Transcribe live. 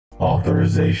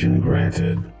Authorization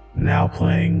granted. Now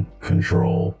playing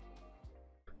Control.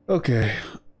 Okay,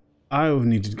 I will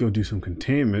need to go do some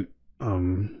containment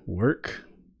work.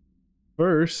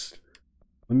 First,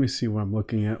 let me see what I'm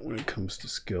looking at when it comes to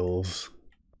skills.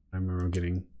 I remember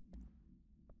getting...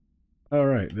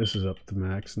 Alright, this is up to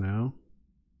max now.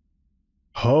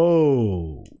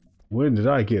 Oh! When did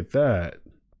I get that?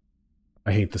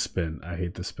 I hate the spin. I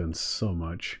hate the spin so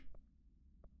much.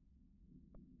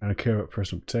 I don't care about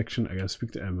personal protection. I gotta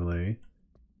speak to Emily.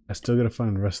 I still gotta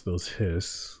find the rest of those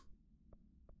hiss.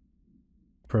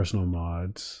 Personal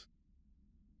mods.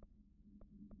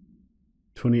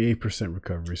 28%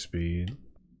 recovery speed.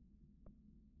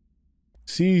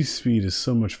 C speed is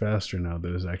so much faster now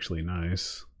that it's actually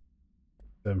nice.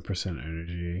 7%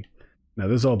 energy. Now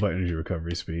this is all about energy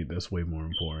recovery speed. That's way more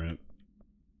important.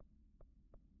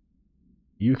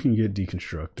 You can get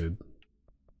deconstructed.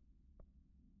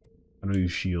 I don't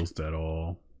use shields at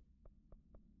all.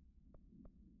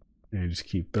 And just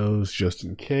keep those just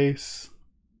in case.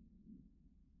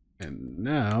 And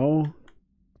now,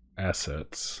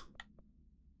 assets.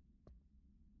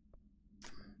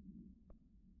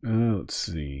 Let's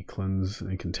see. Cleanse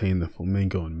and contain the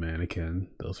flamingo and mannequin.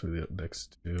 Those were the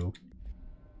next two.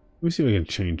 Let me see if I can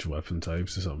change weapon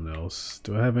types to something else.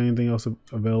 Do I have anything else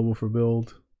available for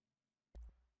build?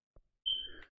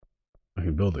 I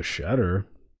can build a shatter.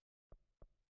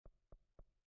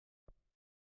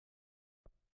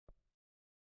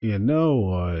 You know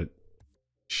what?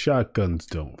 Shotguns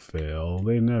don't fail.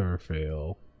 They never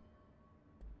fail.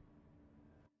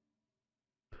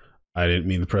 I didn't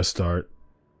mean to press start.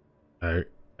 I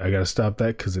gotta stop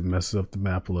that because it messes up the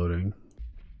map loading.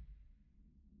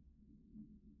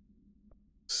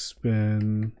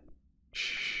 Spin.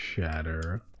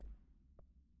 Shatter.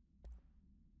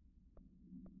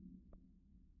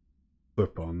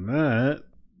 Flip on that.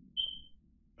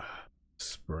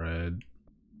 Spread.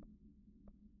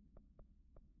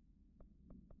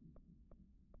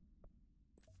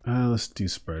 Let's do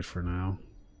spread for now.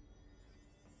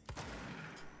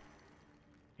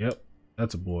 Yep,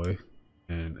 that's a boy.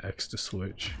 And X to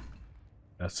switch.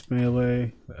 That's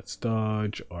melee. That's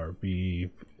dodge. RB.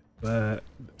 That.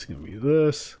 That's gonna be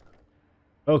this.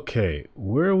 Okay,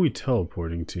 where are we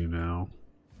teleporting to now?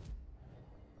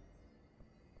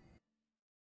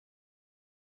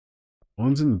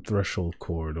 One's in the threshold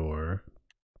corridor.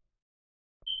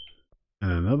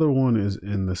 And another one is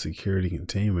in the security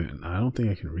containment, and I don't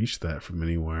think I can reach that from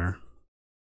anywhere.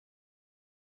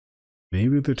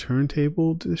 Maybe the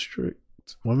turntable district?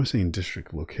 Why am I saying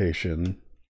district location?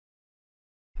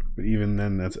 But even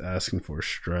then, that's asking for a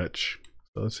stretch.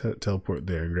 So let's teleport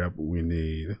there and grab what we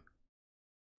need.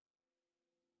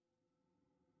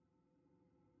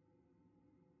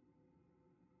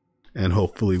 And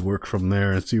hopefully work from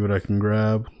there and see what I can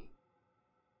grab.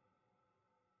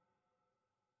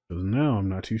 Because now I'm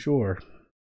not too sure.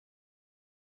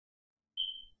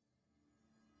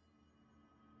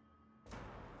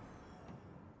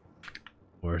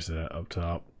 Where's that up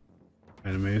top?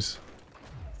 Enemies.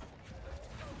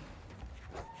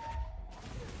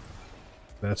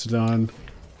 That's done.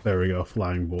 There we go,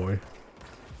 flying boy.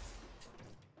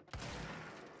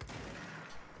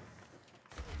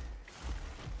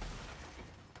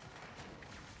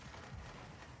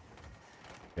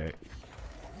 Okay.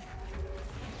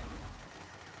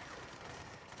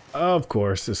 Of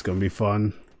course, this is gonna be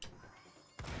fun.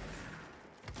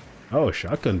 Oh,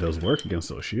 shotgun does work against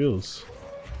those shields.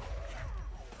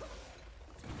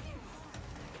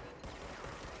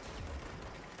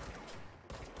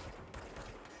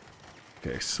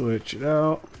 Okay, switch it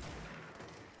out.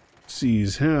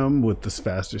 Seize him with the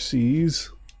faster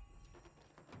seize.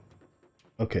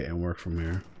 Okay, and work from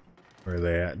here. Where are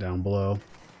they at down below?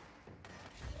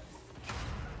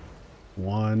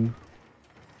 One.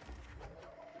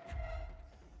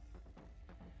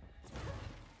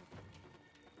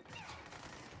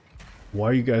 Why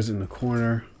are you guys in the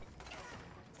corner?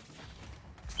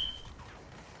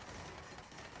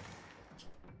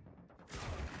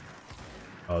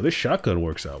 Oh, this shotgun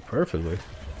works out perfectly.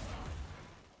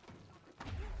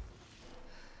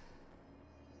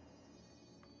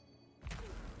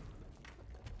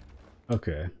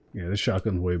 Okay, yeah, this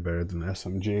shotgun's way better than the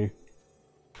SMG.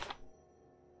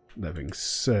 That being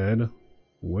said,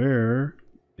 where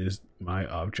is my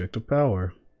object of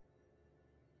power?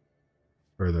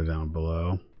 Further down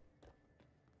below.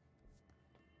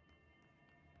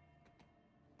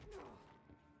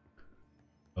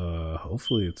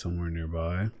 Hopefully it's somewhere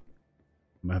nearby. I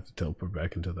might have to teleport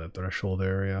back into that threshold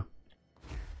area.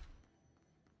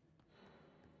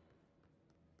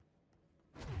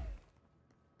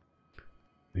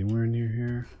 Anywhere near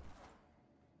here?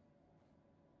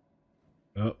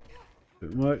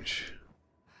 Bit much.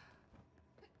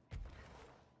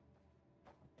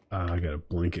 I gotta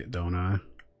blink it, don't I?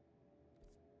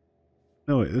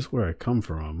 No, wait, this is where I come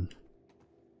from.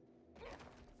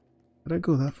 Did I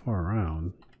go that far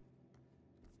around?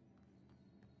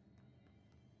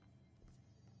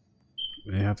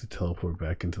 May have to teleport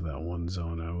back into that one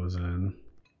zone I was in.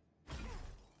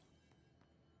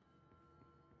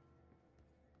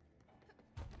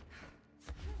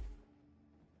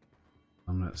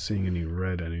 I'm not seeing any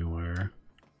red anywhere.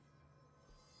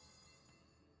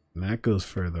 And that goes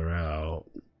further out.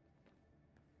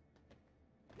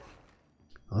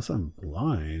 Unless I'm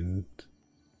blind.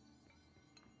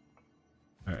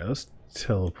 Alright, let's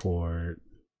teleport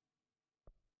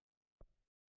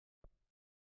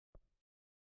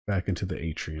back into the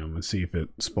atrium and see if it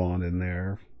spawned in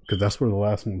there. Because that's where the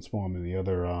last one spawned, and the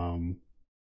other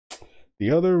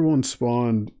one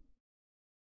spawned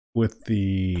with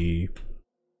the,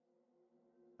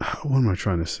 what am I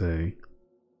trying to say?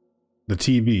 The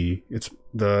TV. It's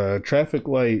the traffic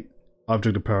light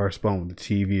object of power spawned with the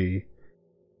TV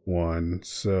one.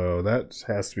 So that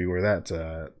has to be where that's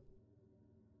at.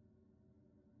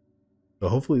 So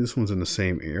hopefully this one's in the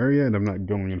same area and I'm not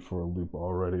going in for a loop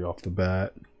already off the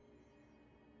bat.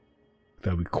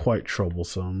 That'd be quite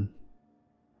troublesome.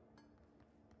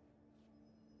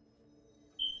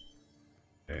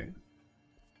 Okay.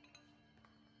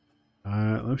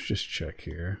 Let's just check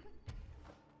here.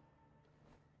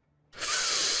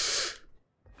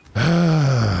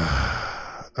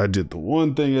 I did the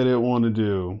one thing I didn't want to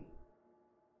do.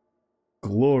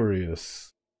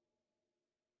 Glorious.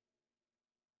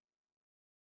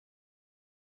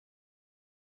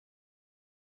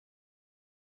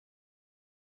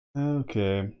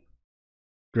 Okay.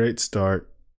 Great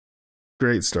start.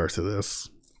 Great start to this.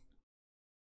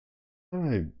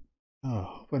 I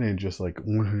hope I didn't just like 100%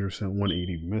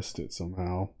 180 missed it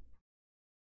somehow.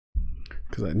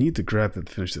 Because I need to grab it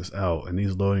to finish this out, and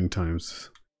these loading times.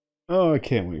 Oh, I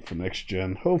can't wait for next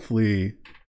gen. Hopefully,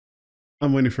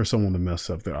 I'm waiting for someone to mess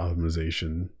up their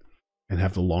optimization and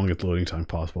have the longest loading time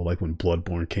possible, like when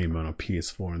Bloodborne came out on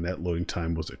PS4 and that loading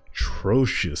time was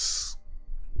atrocious.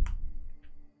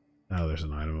 Oh, there's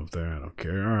an item up there. I don't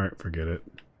care. Alright, forget it.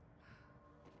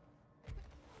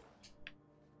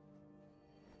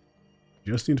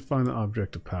 Just need to find the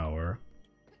object of power.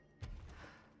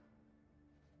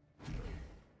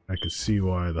 I could see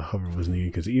why the hover was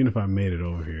needed, because even if I made it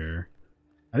over here,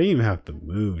 I didn't even have to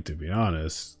move, to be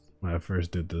honest, when I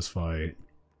first did this fight.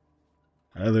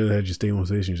 I literally had just stay in one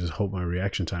station and just hope my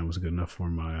reaction time was good enough for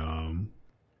my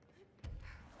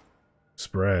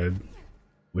spread,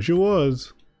 which it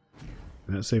was.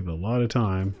 And that saved a lot of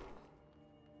time.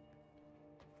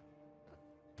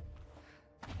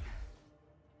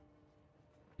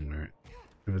 Alright.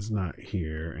 If it's not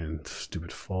here, and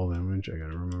stupid fall damage, I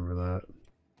gotta remember that.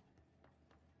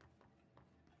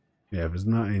 Yeah, if it's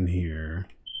not in here,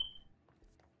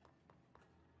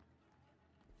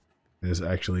 this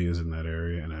actually is in that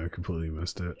area, and I completely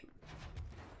missed it.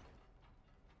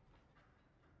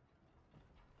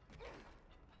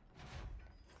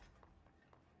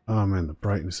 Oh man, the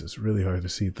brightness is really hard to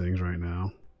see things right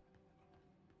now.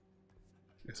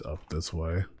 It's up this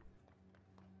way.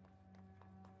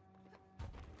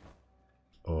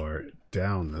 Or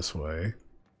down this way.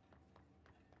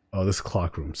 Oh, this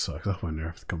clock room sucks. I hope I never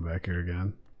have to come back here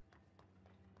again.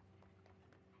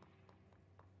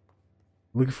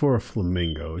 Looking for a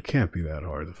flamingo. It can't be that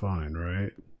hard to find,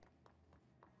 right?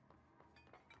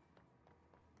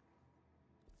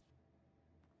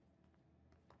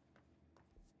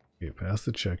 Okay, past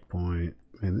the checkpoint.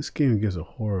 Man, this game gives a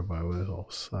horror vibe when it's all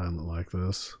silent like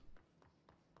this.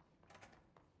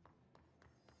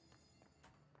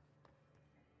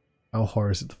 How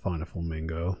hard is it to find a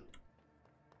flamingo?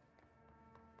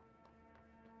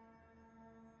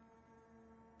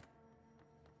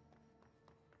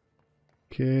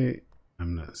 Okay,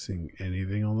 I'm not seeing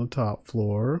anything on the top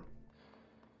floor.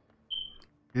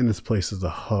 And this place is a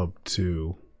hub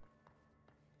too.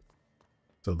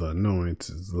 So the annoyance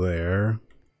is there.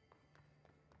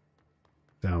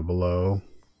 Down below.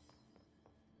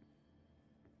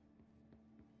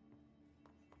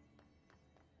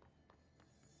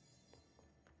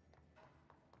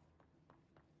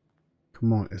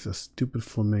 Come on, it's a stupid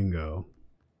flamingo.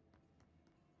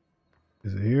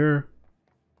 Is it here?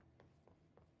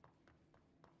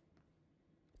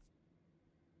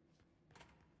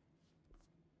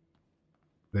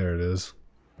 There it is.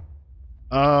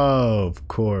 Oh, of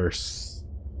course.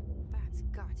 That's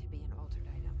got to be an altered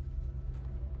item.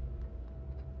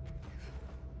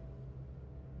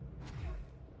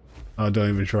 Oh, don't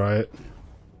even try it.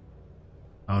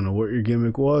 I don't know what your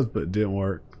gimmick was, but it didn't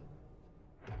work.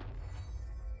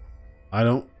 I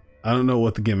don't know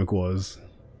what the gimmick was.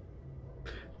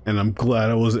 And I'm glad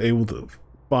I was able to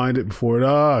find it before it.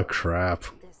 Ah, crap.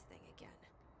 This thing again.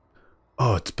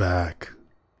 Oh, it's back.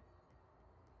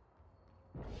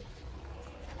 Got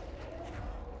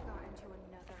into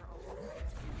another altered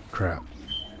item. Crap.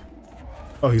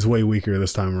 Oh, he's way weaker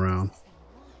this time around. This thing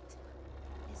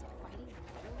what? Is it fighting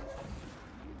another one?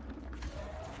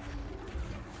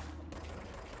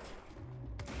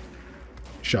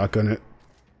 Shotgun it.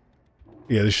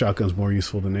 Yeah, this shotgun's more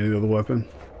useful than any other weapon.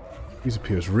 These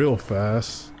appears real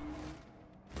fast.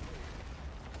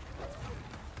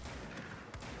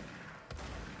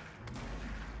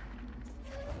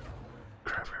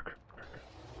 Crap.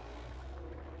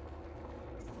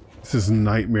 This is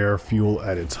nightmare fuel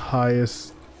at its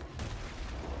highest.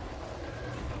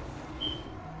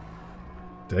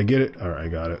 Did I get it? Alright, I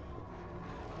got it.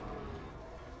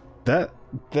 That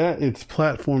it's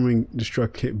platforming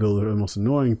destruct kit builder. The most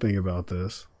annoying thing about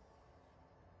this.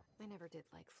 I never did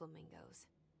like flamingos.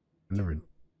 I never.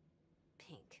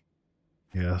 Pink.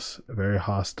 Yes, very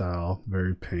hostile,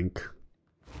 very pink.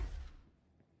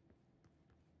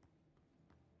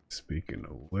 Speaking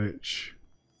of which,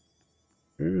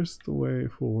 here's the way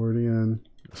forward again.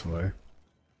 This way.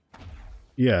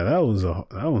 Yeah, that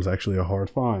one's actually a hard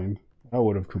find. I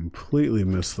would have completely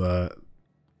missed that.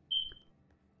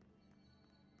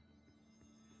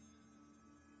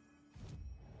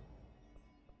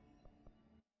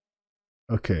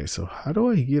 Okay, so how do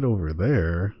I get over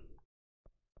there?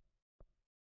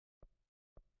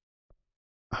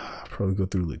 Probably go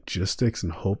through logistics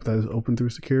and hope that is open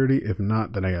through security. If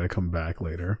not, then I gotta come back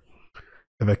later.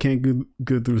 If I can't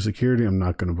go through security, I'm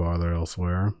not gonna bother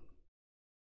elsewhere.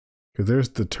 Because there's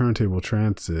the turntable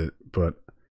transit, but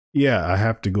yeah, I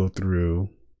have to go through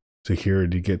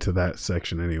security to get to that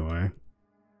section anyway.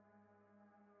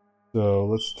 So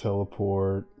let's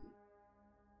teleport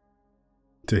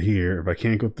to here. If I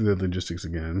can't go through the logistics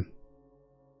again.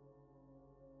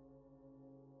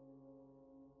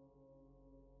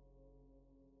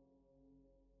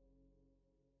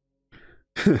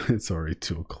 It's already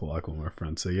 2 o'clock when my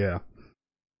friends say, yeah.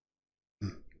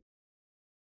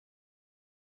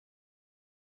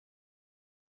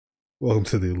 Welcome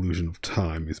to the illusion of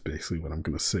time is basically what I'm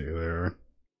going to say there.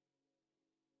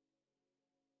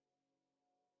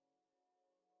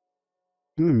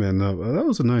 Oh, man, that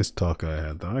was a nice talk I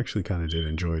had, though. I actually kind of did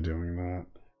enjoy doing that.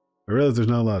 I realize there's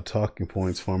not a lot of talking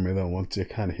points for me, though, once you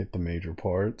kind of hit the major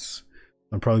parts.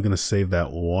 I'm probably going to save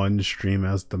that one stream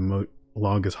as the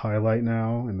longest highlight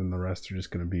now, and then the rest are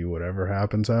just going to be whatever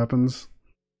happens.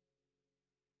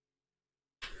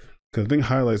 Because I think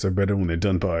highlights are better when they're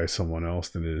done by someone else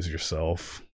than it is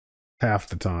yourself. Half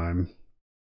the time.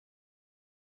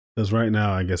 Because right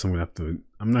now, I guess I'm not going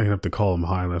to have to call them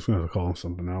highlights. I'm going to have to call them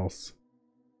something else.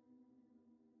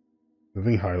 I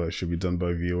think highlights should be done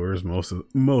by viewers most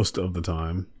of the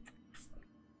time.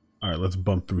 Alright, let's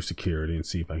bump through security and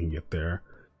see if I can get there.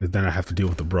 Because then I have to deal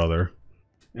with the brother.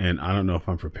 And I don't know if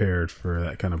I'm prepared for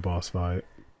that kind of boss fight.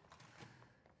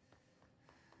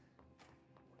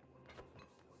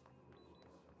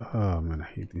 Oh man, I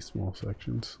hate these small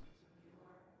sections.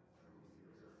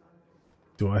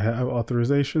 Do I have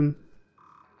authorization?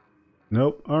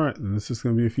 Nope. Alright, then this is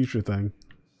going to be a future thing.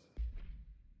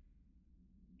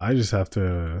 I just have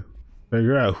to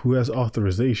figure out who has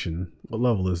authorization. What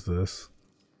level is this?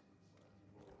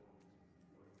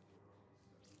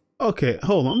 Okay,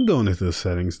 hold on. I'm going into the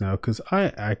settings now because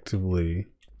I actively...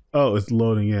 Oh, it's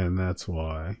loading in. That's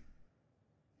why.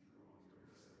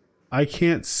 I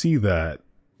can't see that.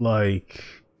 Like...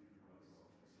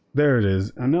 There it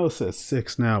is. I know it says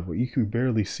 6 now, but you can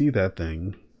barely see that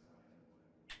thing.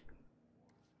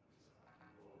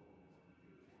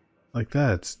 Like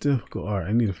that, it's difficult. Alright,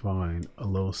 I need to find a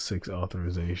low 6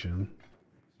 authorization.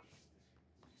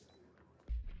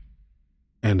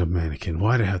 And a mannequin.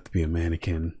 Why'd it have to be a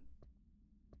mannequin?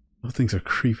 Those things are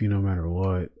creepy no matter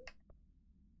what.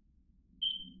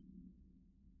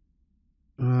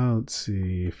 Let's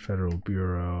see. Federal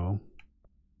Bureau.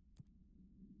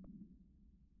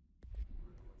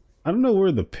 I don't know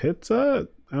where the pit's at.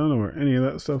 I don't know where any of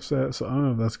that stuff's at. So I don't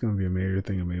know if that's going to be a major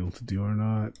thing I'm able to do or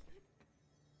not.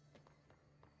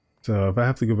 So if I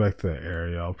have to go back to that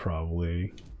area, I'll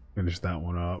probably finish that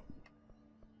one up.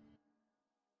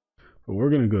 But we're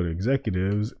going to go to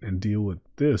executives and deal with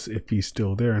this if he's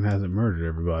still there and hasn't murdered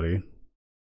everybody.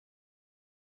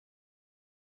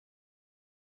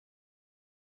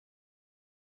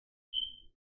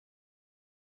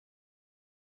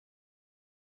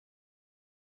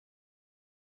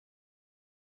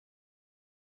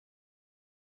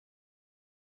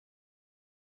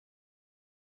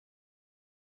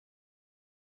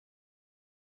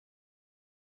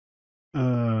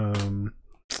 Um.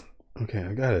 Okay,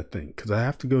 I gotta think because I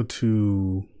have to go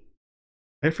to.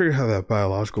 I figured how that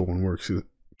biological one works.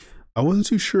 I wasn't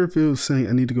too sure if it was saying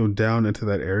I need to go down into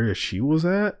that area she was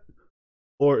at,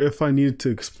 or if I needed to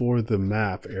explore the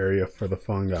map area for the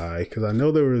fungi. Because I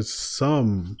know there was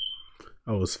some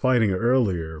I was fighting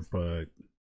earlier, but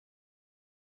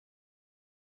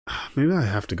maybe I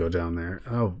have to go down there.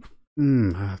 Oh,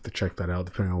 I have to check that out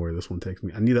depending on where this one takes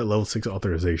me. I need that level 6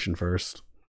 authorization first.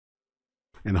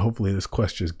 And hopefully this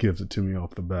quest just gives it to me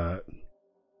off the bat.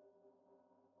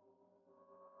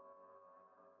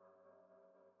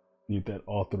 Need that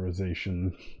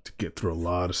authorization to get through a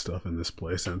lot of stuff in this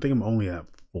place. And I think I'm only at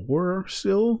 4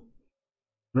 still.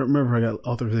 I don't remember if I got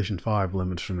authorization 5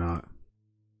 limits or not.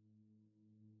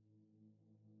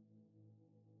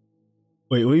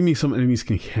 Wait, what do you mean some enemies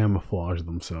can camouflage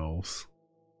themselves?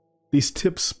 These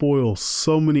tips spoil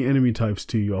so many enemy types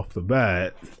to you off the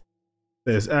bat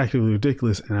that it's actively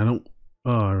ridiculous, and I don't...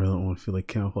 Oh, I really don't want to feel like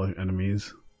camouflage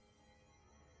enemies.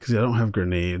 Because I don't have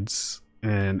grenades,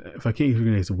 and if I can't use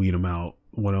grenades to weed them out,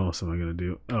 what else am I going to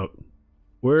do? Oh,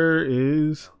 where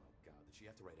is...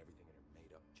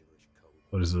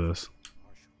 What is this?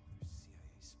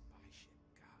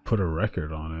 Put a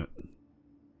record on it.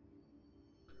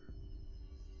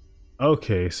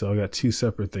 Okay, so I got 2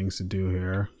 separate things to do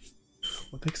here.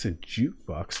 What the heck's a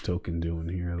jukebox token doing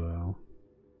here, though?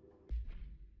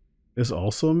 Is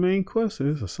also a main quest? It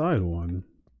is a side one.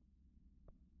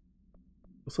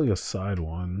 Looks like a side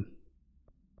one.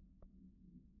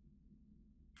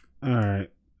 Alright,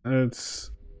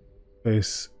 let's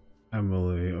face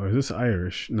Emily. Or is this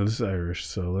Irish? No, this is Irish,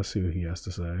 so let's see what he has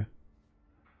to say.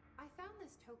 I found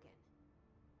this token.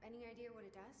 Any idea what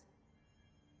it does?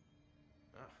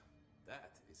 Ah,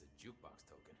 that is a jukebox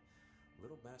token.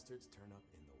 Little bastards turn up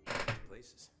in the worst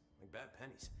places, like bad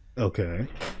pennies. Okay.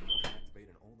 Activate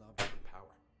an old object with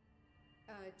power.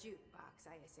 Jukebox,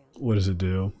 I assume. What does it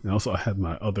do? And also I had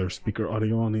my other speaker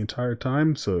audio on the entire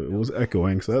time, so it was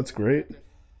echoing, so that's great.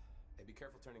 Hey, be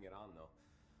careful turning it on, though.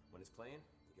 When it's playing,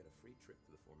 you get a free trip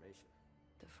to the formation.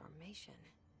 The formation?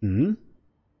 Hmm?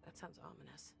 That sounds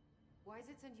ominous. Why does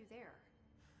it send you there?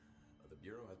 The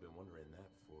Bureau has been wondering that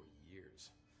for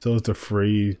years. So it's a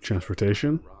free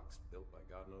transportation? Rocks built by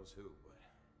God knows who, but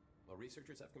well,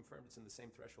 researchers have confirmed it's in the same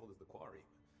threshold as the quarry.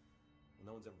 Well,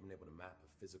 no one's ever been able to map a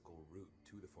physical route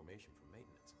to the formation from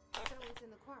maintenance. So it's in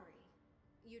the quarry.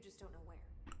 You just don't know where.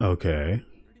 Okay.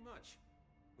 Pretty much.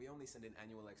 We only send in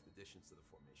annual expeditions to the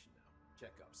formation now.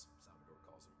 Checkups, Salvador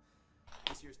calls them.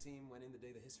 This year's team went in the day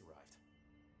the hiss arrived.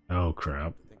 Oh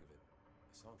crap. To think of it,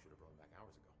 the song should have brought them back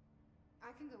hours ago.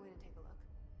 I can go in and take a look.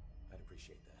 I'd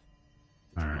appreciate that.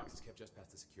 All right. Box is kept just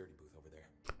past the security booth over there.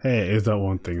 Hey, is that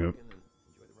one thing up?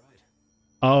 Enjoy the ride.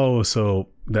 Oh, so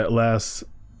that last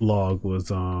log was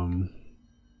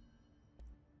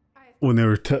when they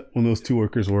were when those 2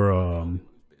 workers were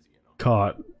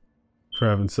caught for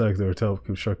having sex, they were told to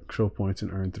construct control points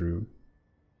and earn through.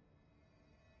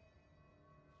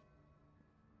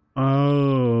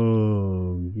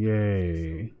 Oh,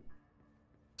 yay.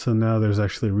 So now there's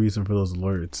actually a reason for those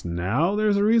alerts. Now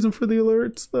there's a reason for the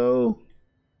alerts, though?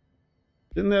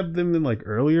 Didn't that have them in like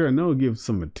earlier? I know it gives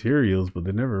some materials, but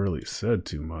they never really said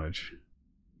too much.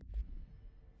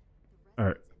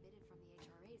 Alright.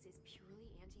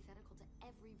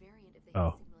 Oh,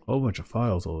 a whole bunch of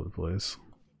files all over the place.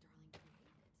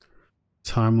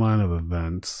 Timeline of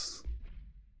events.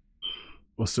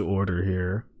 What's the order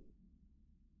here?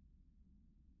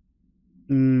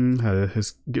 How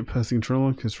his get past the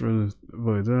control because for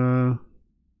avoid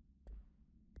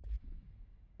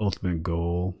ultimate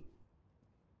goal.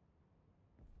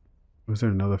 Was there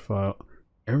another file?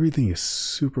 Everything is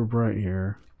super bright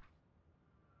here.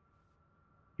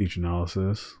 Speech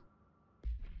analysis.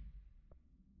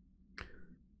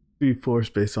 Be force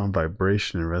based on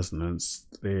vibration and resonance.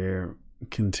 Their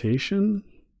incantation.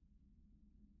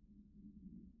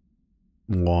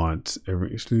 Want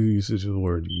every usage of the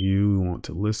word you want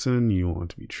to listen, you want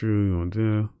to be true, you want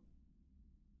to.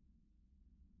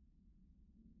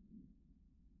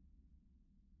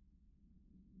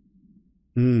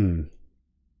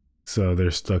 So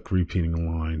they're stuck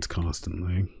repeating lines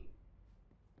constantly.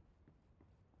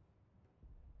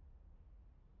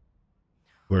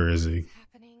 Where is he?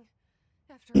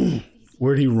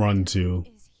 Where'd he run to?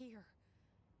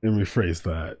 Let me rephrase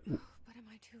that. But am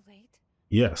I too late?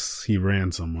 Yes, he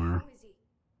ran somewhere. How is he?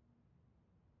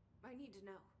 I need to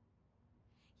know.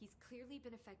 He's clearly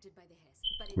been affected by the hiss,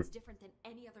 but it's different than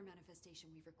any other manifestation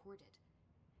we've recorded.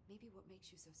 Maybe what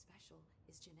makes you so special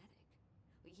is genetic.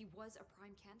 He was a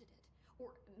prime candidate.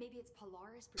 Or maybe it's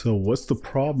Polaris. So what's the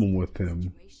problem with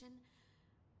him?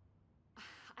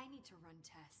 need to run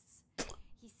tests.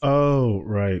 He seems Oh,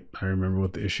 right. I remember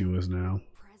what the issue is now.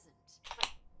 present.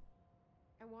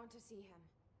 I want to see him.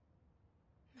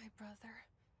 My brother.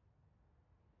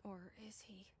 Or is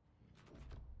he?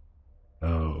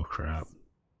 Oh, crap.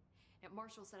 Now,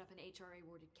 Marshall set up an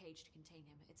HRA-warded cage to contain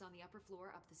him. It's on the upper floor,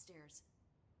 up the stairs.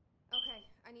 Okay,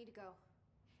 I need to go.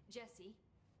 Jesse,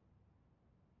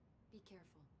 be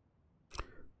careful.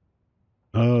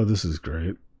 Oh, this is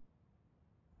great.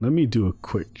 Let me do a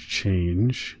quick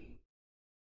change.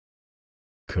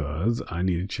 Because I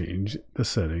need to change the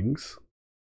settings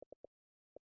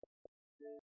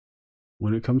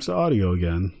when it comes to audio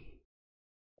again.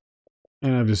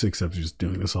 And I've just accepted just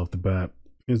doing this off the bat.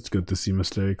 It's good to see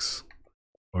mistakes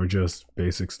or just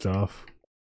basic stuff.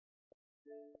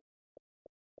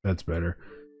 That's better.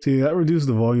 See, that reduced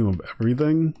the volume of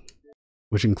everything,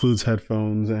 which includes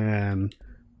headphones and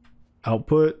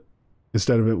output,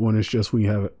 instead of it when it's just when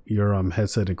you have your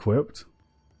headset equipped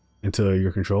into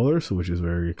your controllers, which is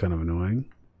very kind of annoying.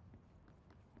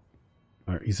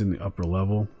 Alright, he's in the upper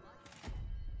level.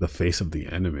 The face of the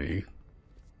enemy.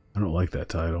 I don't like that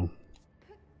title.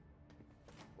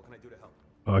 What can I do to help?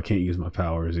 Oh, I can't use my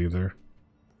powers either.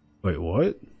 Wait, what?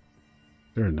 Is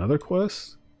there another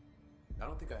quest? I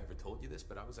don't think I ever told you this,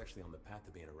 but I was actually on the path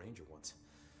to being a ranger once.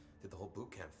 Did the whole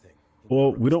boot camp thing.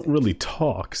 Well, we don't really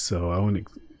talk, so I wouldn't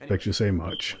expect you to say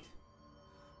much.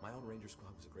 My old ranger squad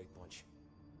was a great bunch.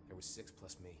 There was 6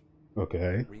 plus me.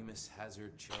 Okay. Remus,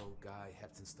 Hazard, Cho, Guy,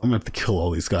 Hepton, I'm gonna have to kill all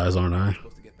these guys, aren't I?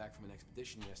 Supposed to get back from an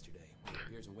expedition yesterday. We had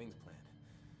Beers and Wings planned.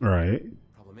 Right.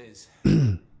 Problem is, they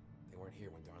weren't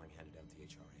here when Darling handed out the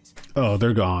HRAs. Oh,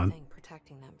 they're gone. Thing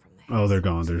protecting them from the Oh, they're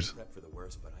gone. There's... Prep for the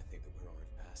worst, but I think that we're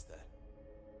already past that.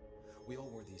 We all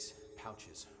wore these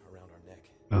pouches around our neck,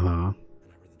 Uh-huh. and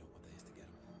I really don't want the Haze to get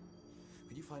them.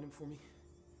 Could you find them for me?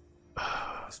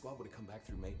 The squad would have come back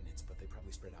through maintenance, but they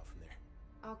probably spread out from there.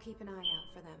 I'll keep an eye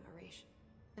out for them, Arish.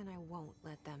 And I won't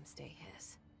let them stay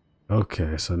his.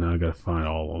 Okay, so now I gotta find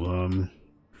all of them.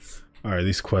 Alright,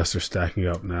 these quests are stacking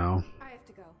up now. I have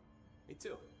to go. Me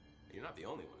too. You're not the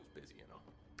only one who's busy, you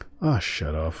know. Ah,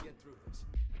 shut up. Get through this.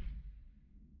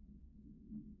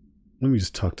 Let me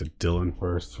just talk to Dylan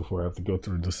first before I have to go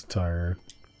through this entire...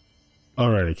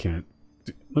 Alright, I can't.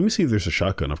 Let me see if there's a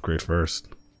shotgun upgrade first.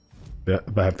 Yeah,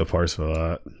 but I have the parts for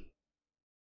that.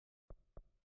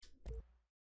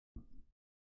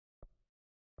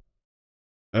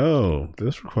 Oh,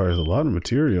 this requires a lot of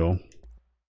material.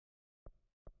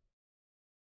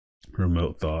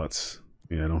 Remote thoughts.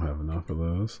 Yeah, I don't have enough of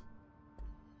those.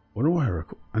 Wonder why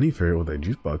I need to figure out what that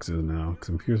juice box is now, because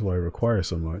I'm curious why it requires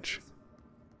so much.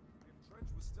 If Trench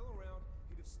was still around,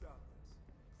 he'd have stopped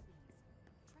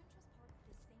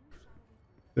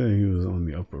this. Yeah, he was on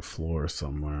the upper floor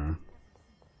somewhere.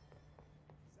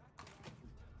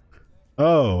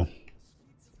 Oh.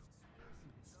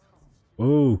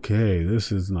 Okay,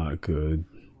 this is not good.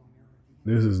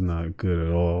 This is not good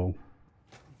at all.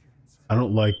 I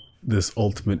don't like this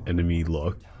ultimate enemy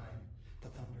look. The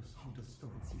thunders hunters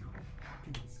towards you.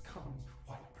 Happiness comes,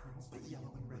 white pearls, but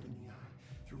yellow and red in the eye.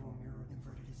 Through a mirror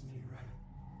inverted is knee right.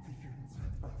 Leave your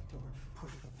insides by the door.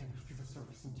 Push the fingers through the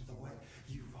surface into the wet.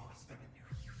 You've always been in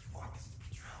there. You want this to be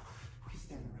true. We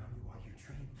stand around you while you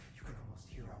train. You can almost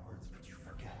hear our words, but you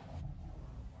forget.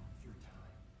 Through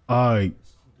time.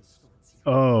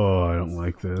 Oh, I don't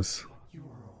like this. You are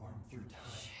a worm through time.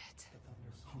 Shit. The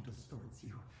thunders hunters towards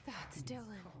you. That's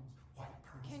Dylan. White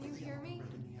pearls, Can but you hear yellow me? and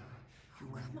red in the eye.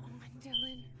 Oh, come on,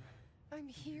 Dylan. I'm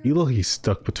here. You look like he's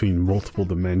stuck between multiple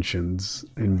dimensions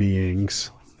and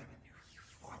beings.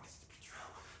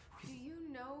 Do you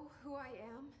know who I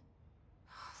am?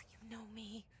 Oh, you know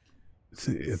me.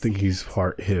 I think he's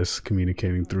part his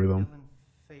communicating through them.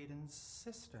 Faden's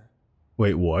sister.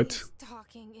 Wait, what? He's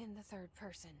talking in the third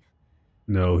person.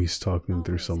 No, he's talking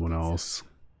through Always someone thinks so. else.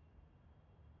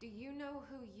 Do you know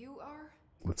who you are?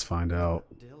 Let's find out.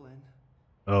 Dylan.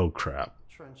 Oh, crap.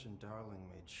 Trench and Darling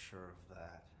made sure of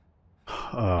that.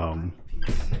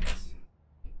 P6.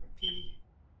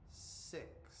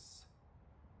 P6.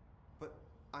 But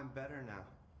I'm better now.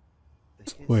 The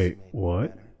hiss Wait, made me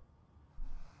what? better.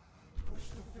 Push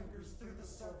the fingers through the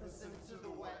surface into the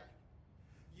wet.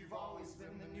 You've always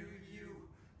been the new you.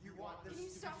 You want this Can you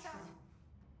to stop be that?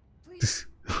 true. Please.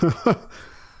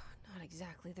 Not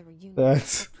exactly the reunion. I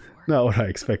That's hoped for. not what I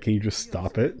expect. Can you just Feels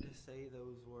stop good it? to say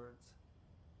those words.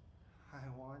 I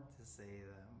want to say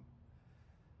them.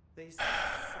 They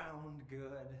sound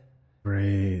good.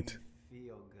 Great. They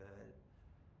feel good.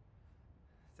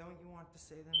 Don't you want to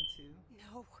say them too?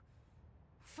 No.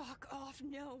 Fuck off,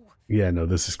 no. Yeah, no,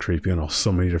 this is creepy on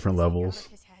so many different Out levels.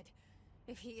 of his head.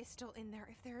 If he is still in there,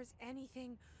 if there is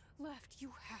anything left.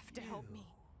 You have to help me.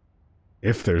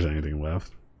 If there's anything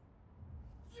left.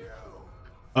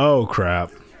 Oh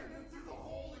crap.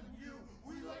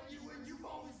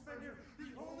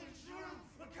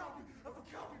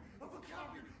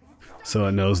 So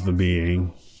it knows the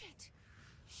being. Shit.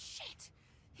 Shit.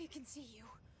 He can see you.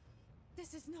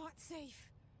 This is not safe.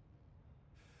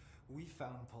 We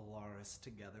found Polaris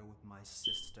together with my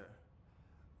sister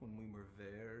when we were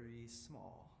very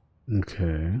small.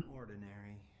 Okay.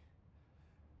 Ordinary.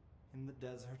 In the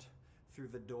desert, through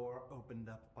the door opened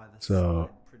up by the So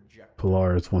slide projector.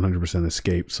 Polaris 100%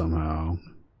 escaped somehow.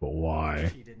 But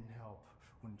why? She didn't help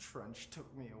when Trench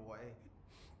took me away.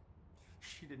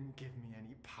 She didn't give me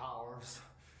any powers.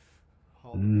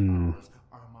 All the powers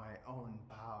are my own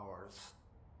powers.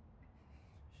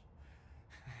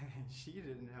 She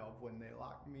didn't help when they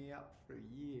locked me up for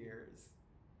years.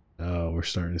 Oh, we're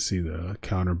starting to see the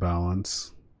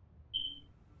counterbalance.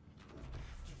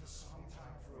 After the song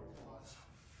time for applause,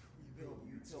 we build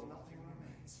you till nothing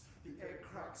remains. The egg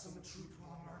cracks and the truth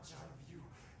will emerge out of you.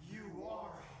 You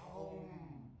are home.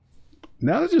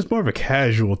 Now it's just more of a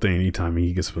casual thing anytime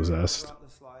he gets possessed. Brought the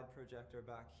slide projector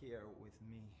back here with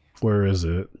me. Where is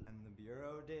it? And the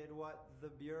Bureau did what the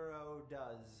Bureau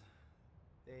does.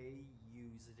 They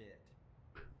used it.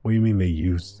 What do you mean they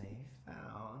used They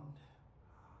found.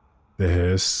 the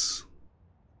hiss?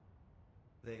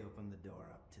 They opened the door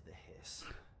up to the hiss.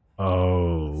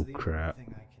 Oh That's the crap. only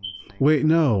thing I can think Wait,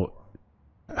 no.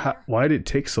 for. Why did it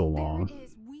take so There long? it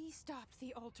is. We stopped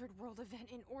the Altered World event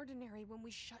in Ordinary when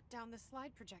we shut down the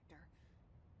slide projector.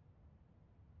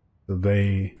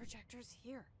 Projector's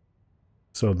here.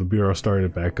 So the Bureau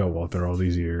started back up after all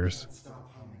these years.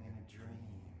 Stop humming in a dream.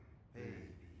 Baby,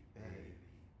 baby,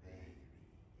 baby.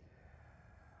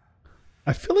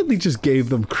 I feel like they just gave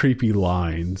them creepy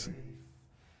lines.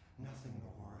 Nothing to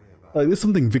worry about. Like, this is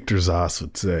something Victor Zas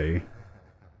would say.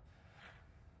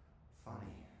 Funny.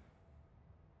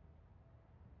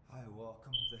 I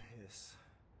welcomed the hiss.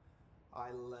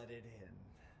 I let it in.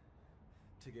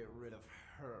 To get rid of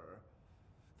her.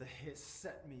 The hiss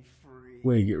set me free.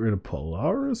 Wait, get rid of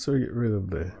Polaris or get rid of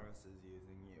the... Polaris is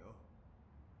using you.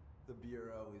 The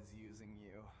Bureau is using you.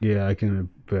 Yeah, I can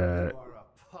bet. You are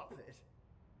a puppet.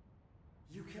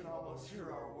 You can almost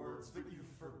hear our words, but you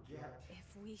forget.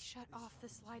 If we shut off the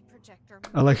slide projector,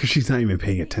 I like how she's not even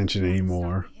paying maybe attention we can stop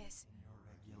anymore. the hiss.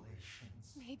 Your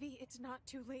regulations. Maybe it's not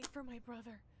too late for my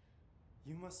brother.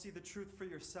 You must see the truth for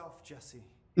yourself, Jesse.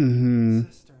 Mm-hmm.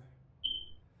 Sister.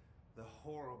 The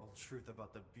horrible truth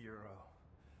about the Bureau.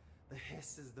 The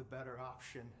hiss is the better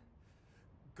option.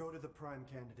 Go to the Prime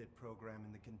Candidate program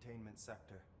in the containment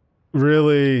sector.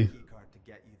 Really? Keycard to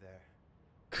get you there.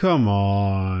 Come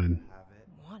on. Have it.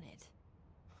 Wanted.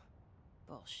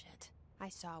 Bullshit. I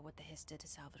saw what the hiss did to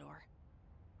Salvador.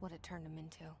 What it turned him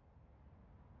into.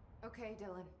 Okay,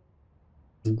 Dylan.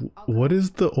 What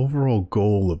is the overall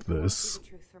goal of I want to this? see the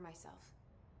truth for myself.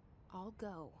 I'll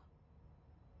go.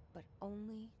 But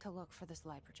only to look for the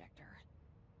slide projector.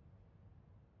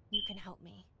 You can help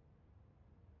me.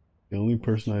 The only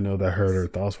person I know that heard her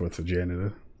thoughts was the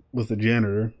janitor.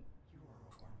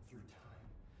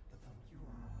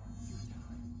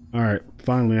 Alright,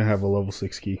 finally I have a level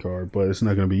 6 key card, but it's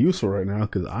not going to be useful right now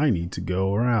because I need to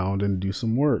go around and do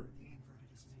some work.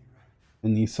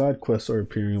 And these side quests are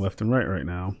appearing left and right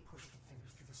now.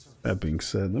 That being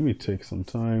said, let me take some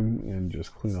time and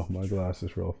just clean off my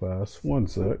glasses real fast. One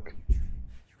sec. You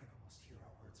can almost hear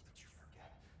our words, but you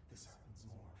forget. This happens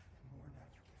more and more now.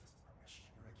 You gave us permission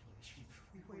and regulation.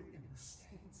 We wait in the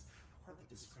stands. Hardly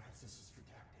describes this as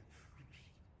redacted.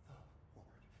 Repeat the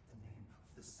word, the name of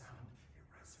the sound. It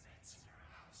resonates in your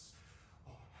house.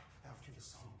 Oh, after the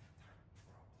song, time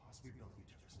for applause. We build you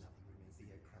till there's nothing remains. The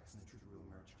egg cracks and the truth will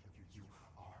emerge out of you. You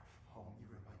are home.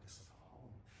 You remind us of home.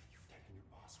 You've taken your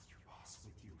boss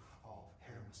with you. All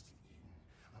hair must be eaten.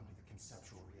 Under the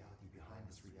conceptual reality behind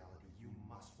this reality, you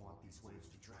must want these waves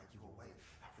to drag you away.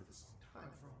 After the song, time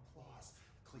for applause.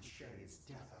 Cliche is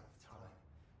death out of time.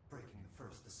 Breaking the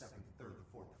first, the second, the third, the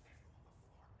fourth, the fifth. On the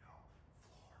floor. No.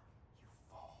 Floor. You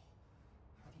fall.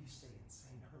 How do you say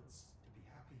insane hurts to be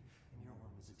happy? In your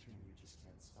world is a tune you just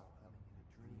can't stop humming in a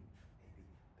dream.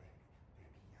 Baby, baby,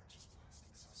 baby, yeah, just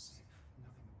plastic, so safe.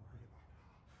 Nothing to worry about.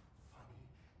 Funny.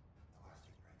 The last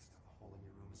eight breaks now. The hole in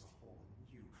your room is a hole in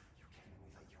you. You came and we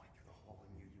let you in through the hole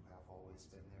in you. You have always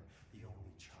been there. The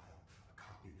only child. A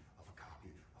copy of a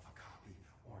copy of a copy.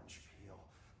 Orange peel.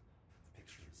 The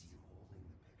picture is you holding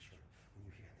the picture. When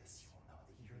you hear this, you will know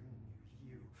that you're the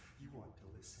new you. You want to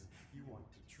listen. You want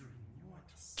to dream. You want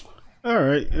to smile.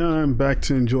 Alright, I'm back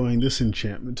to enjoying this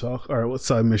enchantment talk. Alright, what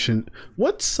side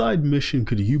mission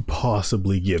could you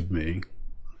possibly give me?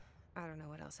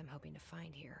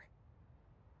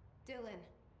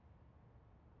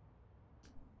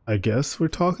 I guess we're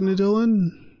talking to Dylan?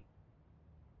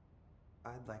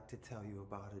 I'd like to tell you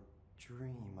about a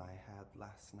dream I had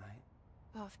last night.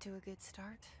 Off to a good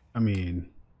start. I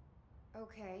mean,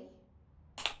 Okay.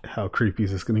 how creepy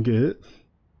is this gonna get?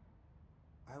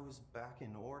 I was back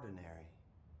in Ordinary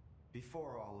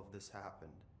before all of this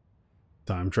happened.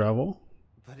 Time travel?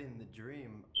 But in the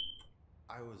dream,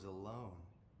 I was alone.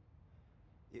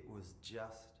 It was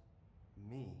just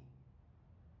me.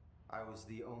 I was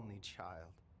the only child.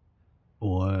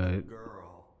 What?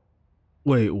 Girl.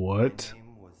 Wait, what? My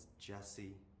name was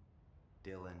Jesse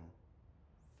Dylan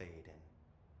Faden.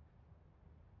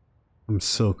 I'm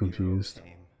so The hero confused.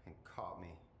 Came and caught me,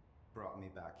 brought me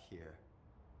back here,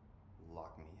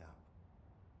 locked me up.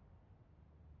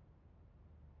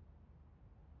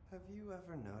 Have you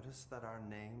ever noticed that our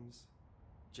names,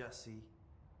 Jesse,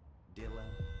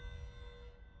 Dylan,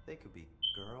 they could be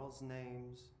girls'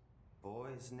 names,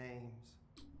 boys' names,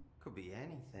 could be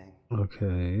anything.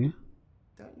 Okay.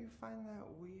 Don't you find that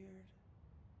weird?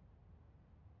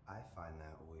 I find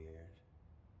that weird.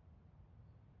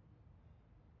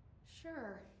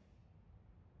 Sure.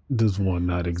 Does one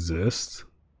not exist?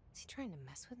 Is he trying to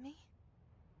mess with me?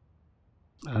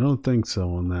 I don't think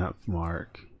so on that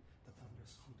mark. The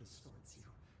thunderstorm distorts you.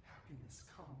 Happiness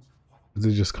comes. What? Is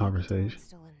it just Maybe conversation? Dylan's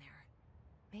still in there.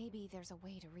 Maybe there's a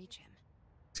way to reach him.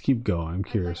 Let's keep going. I'm I'd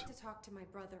curious. like to talk to my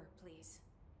brother, please.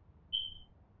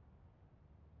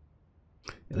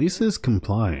 At least it's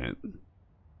compliant.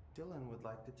 Dylan would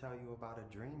like to tell you about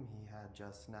a dream he had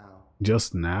just now.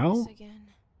 Just now? This again?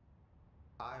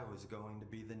 I was going to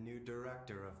be the new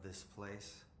director of this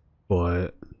place.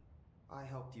 But I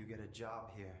helped you get a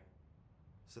job here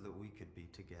so that we could be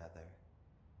together.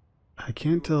 I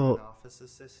can't You were an tell. office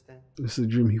assistant. This is a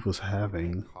dream he was You would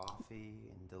having. make coffee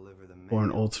and deliver the Or an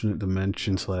mail. alternate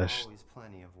dimension There was slash always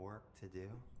plenty of work to do,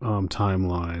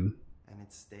 timeline. and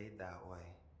it stayed that way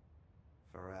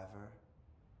forever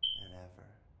and ever.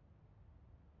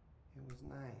 It was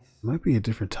nice. Might be a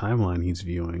different timeline he's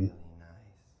viewing. Really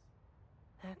nice.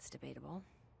 That's debatable.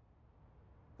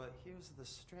 But here's the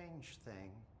strange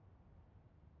thing.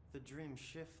 The dream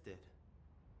shifted,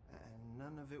 and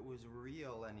none of it was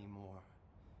real anymore.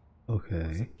 It was a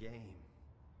Okay. game.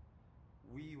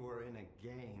 We were in a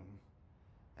game,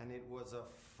 and it was a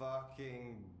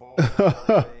fucking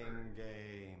boring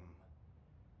game.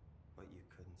 But you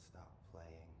couldn't stop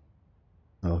playing.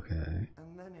 Okay.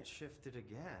 And then it shifted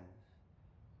again.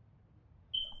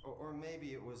 Or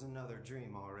maybe it was another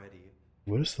dream already.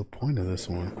 What is the point of this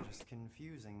Maybe one? I'm just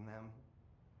confusing them.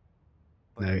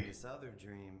 But No. in this other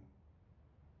dream,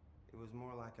 it was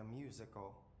more like a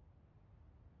musical.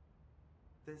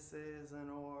 This is an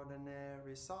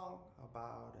ordinary song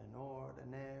about an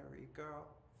ordinary girl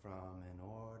from an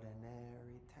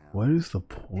ordinary town. What is the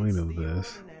point It's of the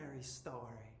this? ordinary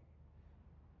story.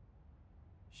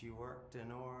 She worked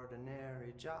an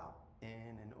ordinary job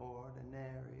in an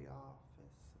ordinary office.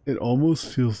 It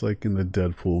almost feels like in the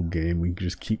Deadpool game we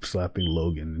just keep slapping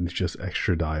Logan and it's just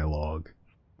extra dialogue.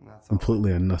 And that's all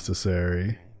Completely I did.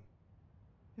 unnecessary.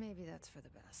 Maybe that's for the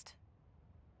best.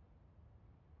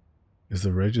 Is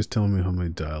the Red just telling me how many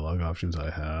dialogue options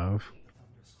I have? The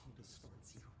thunderstorm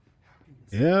distorts you.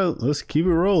 Happiness. Yeah, let's keep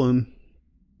it rolling.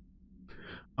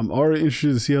 I'm already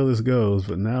interested to see how this goes,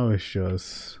 but now it's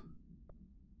just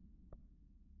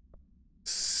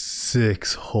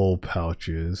 6 whole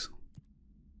pouches.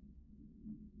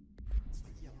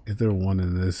 Is there one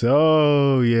in this?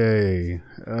 Oh, yay. Leave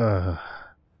your inside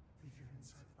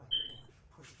by the door.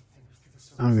 Push the fingers through the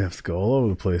surface. I'm gonna have to go all over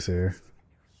the place here.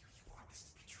 You want this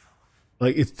to be true.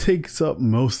 Like, it takes up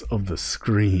most of the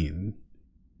screen.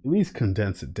 At least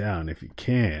condense it down if you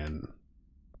can.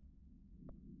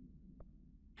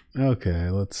 Okay,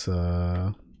 let's,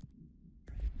 yeah,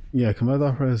 combined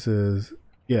thought process is,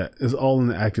 yeah, it's all in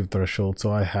the active threshold,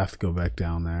 so I have to go back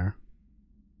down there.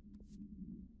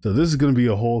 So this is going to be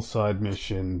a whole side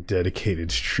mission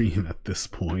dedicated stream at this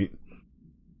point.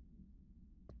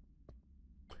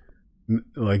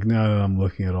 Like, now that I'm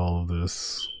looking at all of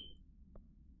this.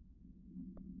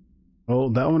 Well,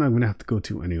 that one I'm going to have to go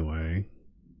to anyway.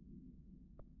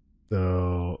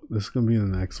 So this is going to be the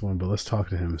next one, but let's talk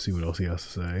to him and see what else he has to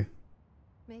say.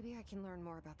 Maybe I can learn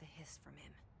more about the hiss from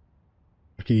him.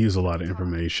 I can use a lot of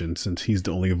information since he's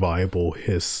the only viable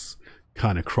hiss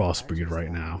kind of crossbreed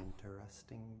right now.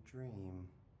 Interesting dream.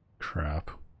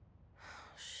 Crap.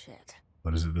 Shit.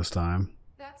 What is it this time?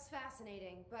 That's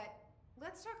fascinating, but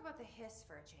let's talk about the hiss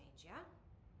for a change, yeah?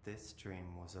 This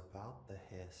dream was about the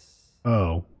hiss.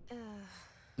 Oh.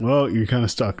 Well, you're kind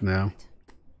of stuck now.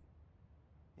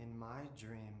 In my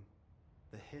dream,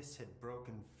 the hiss had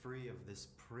broken free of this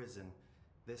prison,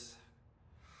 this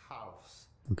house.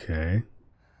 Okay.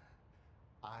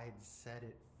 I'd set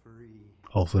it free.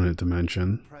 Alternate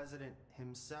dimension. The president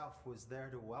himself was there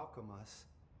to welcome us.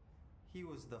 He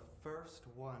was the first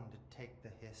one to take the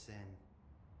hiss in.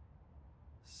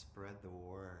 Spread the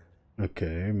word.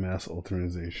 Okay, mass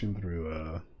alternization through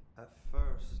At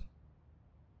first,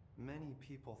 many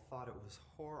people thought it was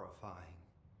horrifying.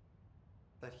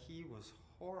 That he was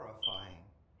horrifying.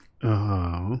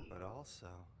 But also,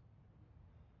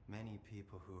 many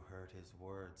people who heard his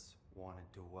words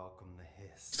wanted to welcome the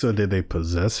hiss. So did they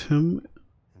possess him?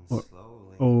 And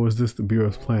slowly, Oh, is this the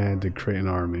Bureau's plan to create an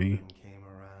army? came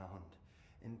around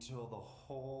until the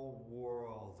whole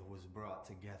world was brought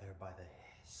together by the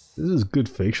hiss. This is good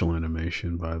facial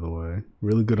animation, by the way.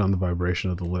 Really good on the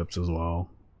vibration of the lips as well.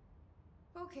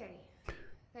 Okay.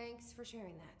 Thanks for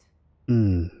sharing that.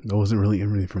 That wasn't really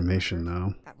any information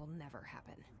though. That will never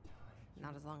happen.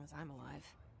 Not as long as I'm alive.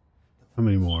 How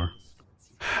many more?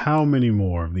 How many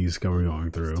more of these are we going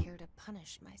I'm just through? here to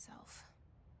punish myself.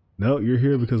 No, you're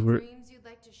here because we're... Dreams you'd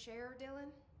like to share, Dylan?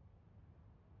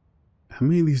 How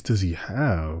many of these does he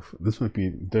have? This might be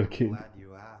dedicated... Glad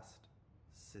you asked,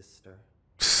 sister.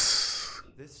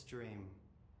 This dream,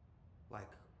 like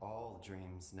all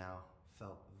dreams now,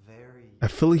 felt very I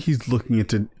feel like he's looking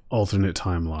into alternate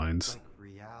timelines. like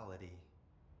reality.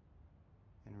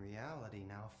 And reality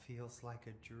now feels like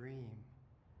a dream.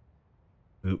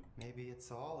 Oop, Maybe it's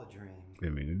all a dream.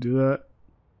 didn't mean to do that.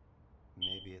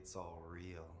 Maybe it's all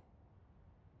real.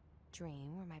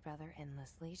 Dream where my brother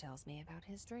endlessly tells me about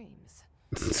his dreams.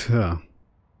 Yeah.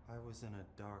 I was in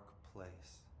a dark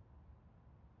place.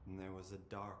 And there was a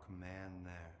dark man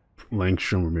there.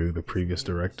 Langstrom, or maybe the previous His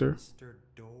name was director. Mr.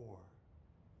 Door.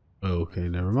 Okay,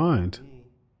 never mind. Me,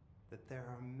 that there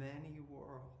are many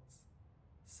worlds,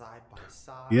 side by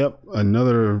side. Yep,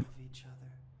 another of each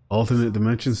other. alternate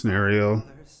dimension scenario.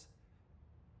 Others.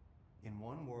 In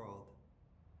one world,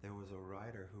 there was a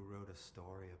writer who wrote a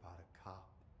story about a cop.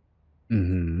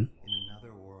 Mm-hmm. In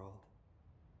another world,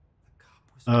 the cop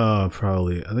was.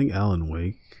 Probably. I think Alan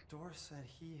Wake. Door said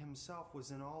he himself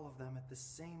was in all of them at the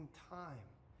same time,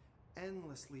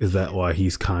 endlessly. Is that why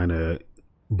he's kind of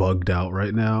bugged out right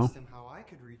I now? asked him how I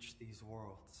could reach these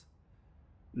worlds.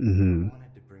 Mm-hmm. I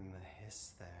wanted to bring the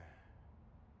hiss there,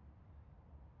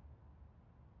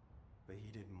 but he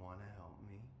didn't want to help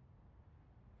me.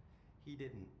 He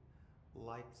didn't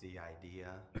like the idea.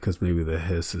 Because maybe the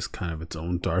hiss is kind of its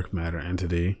own dark matter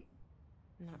entity.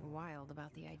 I'm not wild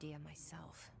about the idea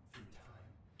myself.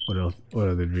 What else? What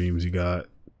other dreams you got?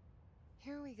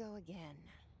 Here we go again.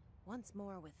 Once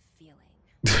more with feeling.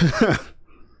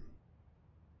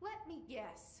 Let me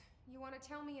guess. You want to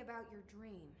tell me about your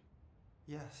dream?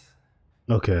 Yes.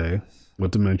 Okay. Yes.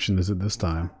 What dimension is it this In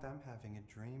time? fact, I'm having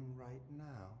a dream right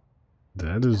now.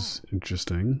 That is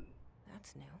interesting.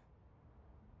 That's new.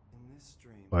 In this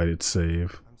dream, Why did it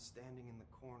save? I'm standing in the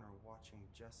corner watching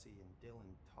Jesse and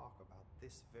Dylan talk about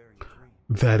this very dream.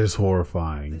 That is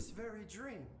horrifying. This very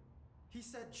dream. He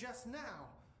said just now.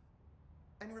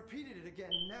 And repeated it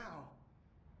again now.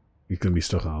 He's gonna be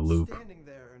stuck on a loop. Standing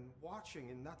there and watching,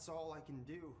 and that's all I can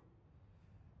do.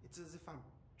 It's as if I'm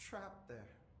trapped there.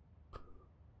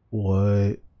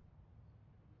 What?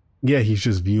 Yeah, he's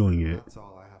just viewing it. That's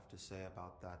all I have to say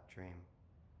about that dream.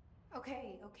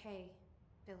 Okay,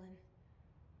 Dylan.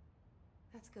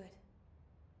 That's good.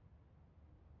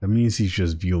 That means he's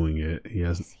just viewing it. He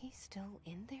hasn't. Is he still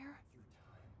in there?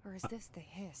 Or is this the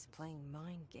hiss playing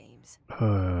mind games? I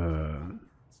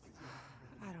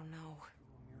don't know.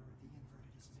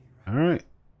 Alright.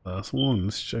 Last one.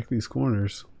 Let's check these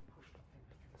corners.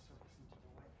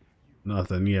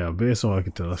 Nothing. Yeah, based on what I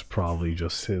can tell, that's probably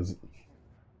just his.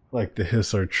 Like the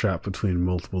hiss are trapped between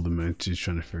multiple dimensions,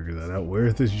 trying to figure that out. Where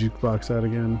is this jukebox at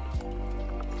again?